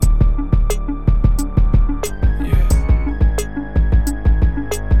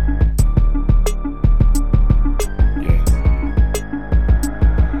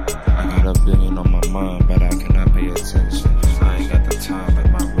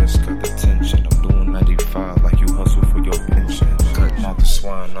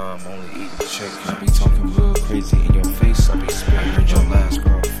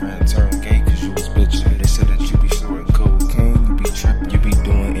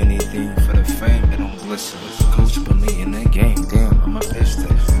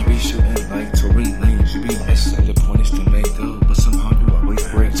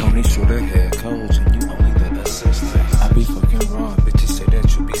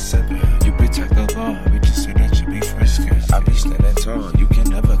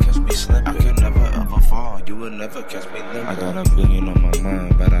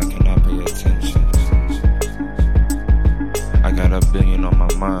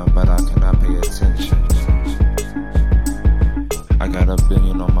mind, but I cannot pay attention. I got a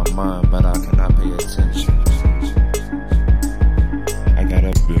billion on my mind, but I cannot